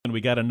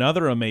we got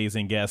another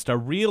amazing guest, a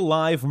real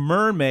live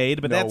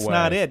mermaid, but that's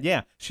not it.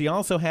 Yeah, she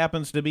also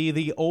happens to be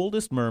the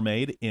oldest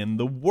mermaid in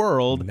the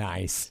world.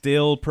 Nice.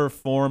 Still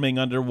performing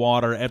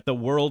underwater at the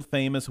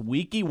world-famous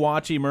Weeki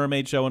Wachee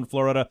Mermaid Show in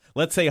Florida.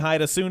 Let's say hi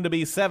to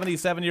soon-to-be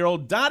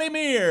 77-year-old Dottie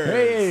Mears.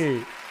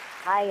 Hey.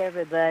 Hi,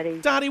 everybody.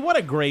 Dottie, what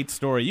a great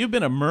story. You've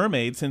been a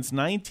mermaid since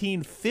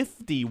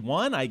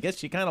 1951. I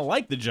guess you kind of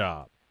like the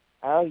job.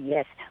 Oh,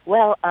 yes.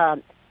 Well,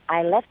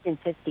 I left in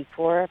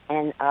 54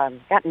 and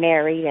got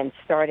married and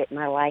started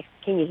my life.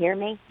 Can you hear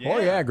me? Yeah. Oh,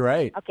 yeah,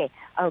 great.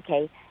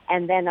 Okay.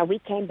 And then we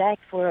came back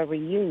for a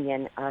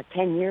reunion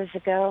 10 years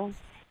ago,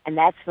 and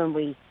that's when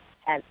we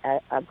had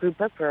a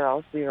group of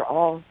girls. We were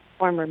all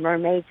former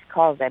mermaids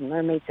called the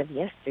Mermaids of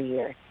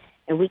Yesteryear,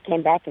 and we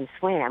came back and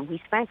swam.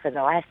 We swam for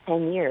the last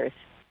 10 years.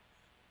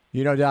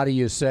 You know, Dottie,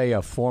 you say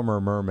a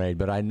former mermaid,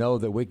 but I know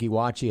that Weeki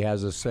Wachee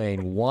has a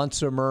saying,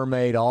 once a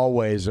mermaid,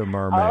 always a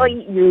mermaid. Oh,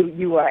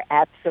 you are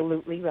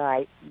absolutely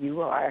right.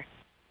 You are.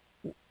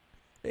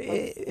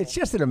 It's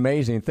just an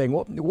amazing thing.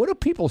 What do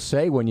people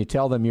say when you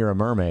tell them you're a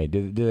mermaid?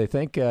 Do they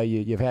think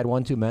you've had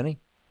one too many?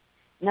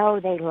 No,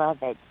 they love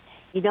it.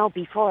 You know,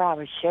 before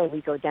our show,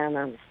 we go down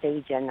on the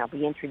stage and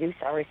we introduce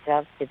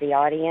ourselves to the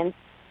audience.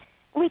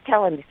 We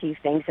tell them a few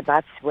things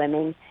about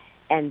swimming,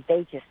 and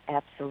they just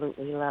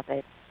absolutely love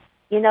it.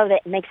 You know,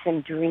 that makes them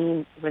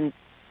dream when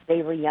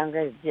they were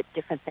younger, the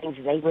different things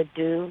they would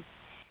do.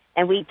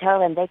 And we tell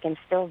them they can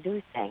still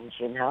do things,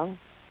 you know.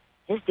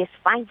 Just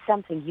find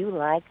something you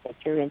like that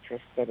you're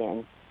interested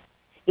in.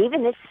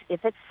 Even if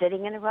it's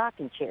sitting in a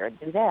rocking chair,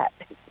 do that.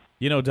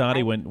 You know,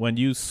 Dottie, when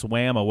you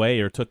swam away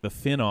or took the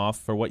fin off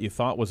for what you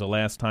thought was the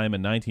last time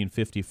in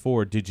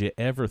 1954, did you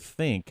ever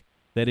think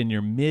that in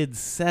your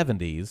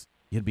mid-70s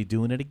you'd be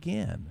doing it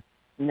again?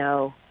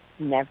 No,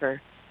 never.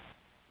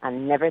 I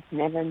never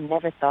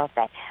thought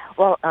that.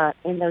 Well,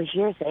 in those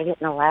years, they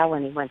didn't allow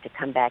anyone to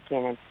come back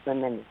in and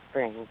swim in the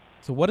spring.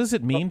 So what does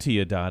it mean to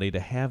you, Dottie, to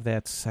have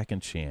that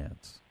second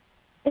chance?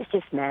 It's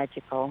just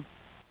magical.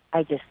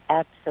 I just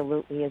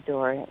absolutely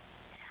adore it.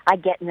 I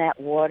get in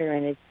that water,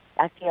 and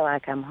I feel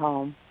like I'm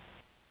home.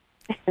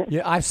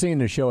 Yeah, I've seen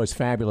the show. It's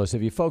fabulous.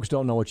 If you folks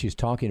don't know what she's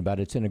talking about,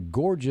 it's in a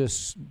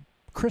gorgeous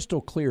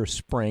crystal clear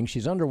spring.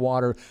 She's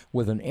underwater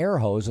with an air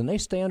hose, and they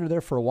stay under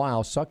there for a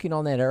while, sucking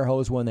on that air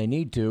hose when they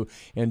need to,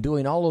 and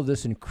doing all of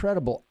this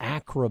incredible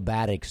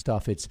acrobatic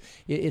stuff. It's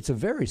a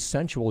very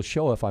sensual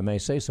show, if I may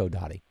say so,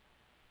 Dottie.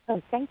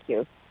 Oh, thank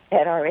you.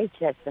 At our age,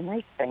 that's a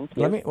nice thing.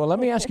 Let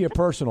me ask you a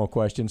personal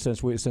question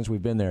since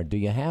we've been there. Do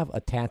you have a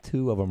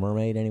tattoo of a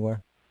mermaid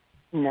anywhere?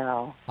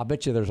 No. I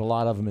bet you there's a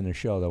lot of them in the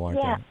show, though,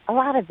 aren't there? Yeah, a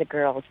lot of the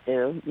girls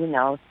do, you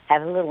know,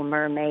 have little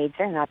mermaids.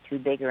 They're not too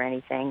big or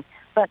anything.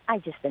 But I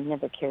just have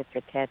never cared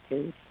for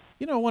tattoos.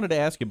 You know, I wanted to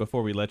ask you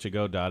before we let you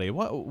go, Dottie.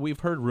 We've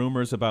heard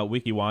rumors about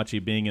Weeki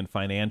Wachee being in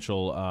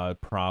financial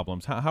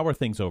problems. How are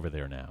things over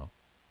there now?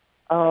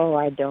 Oh,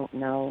 I don't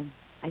know.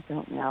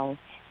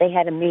 They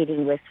had a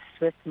meeting with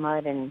Swift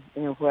Mud and,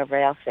 you know, whoever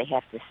else they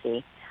have to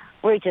see.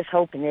 We're just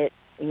hoping it,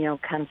 you know,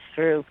 comes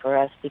through for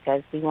us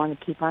because we want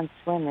to keep on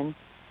swimming.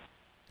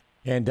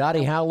 And,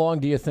 Dottie, how long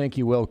do you think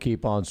you will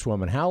keep on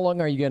swimming? How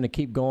long are you going to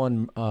keep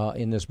going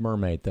in this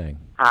mermaid thing?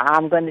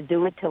 I'm going to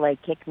do it till they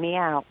kick me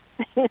out.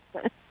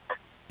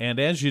 And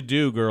as you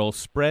do, girl,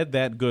 spread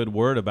that good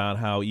word about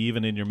how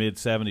even in your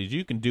mid-70s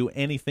you can do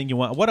anything you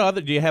want.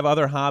 Do you have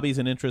other hobbies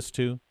and interests,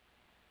 too?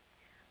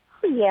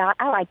 Oh, yeah,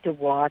 I like to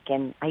walk,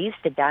 and I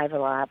used to dive a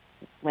lot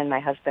when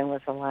my husband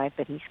was alive,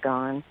 but he's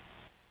gone.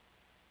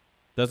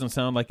 Doesn't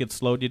sound like it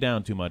slowed you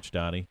down too much,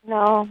 Dottie.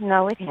 No,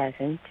 it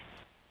hasn't.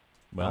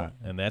 Well,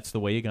 and that's the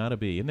way you got to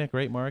be. Isn't that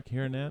great, Mark,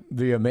 hearing that?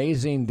 The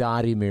amazing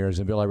Dottie Mears.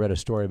 And, Bill, I read a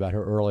story about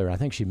her earlier. I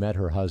think she met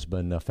her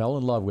husband, fell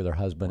in love with her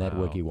husband at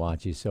Weeki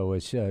Wachee. So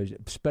it's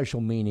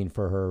special meaning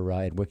for her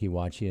at Weeki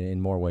Wachee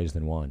in more ways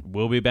than one.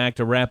 We'll be back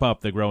to wrap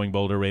up the Growing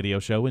Bolder radio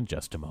show in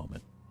just a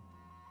moment.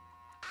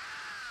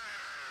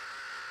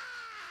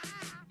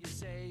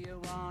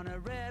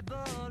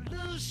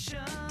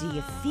 Do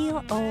you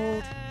feel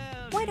old?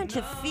 Why don't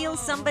you feel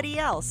somebody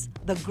else?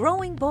 The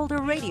Growing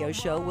Bolder radio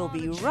show will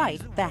be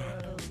right back.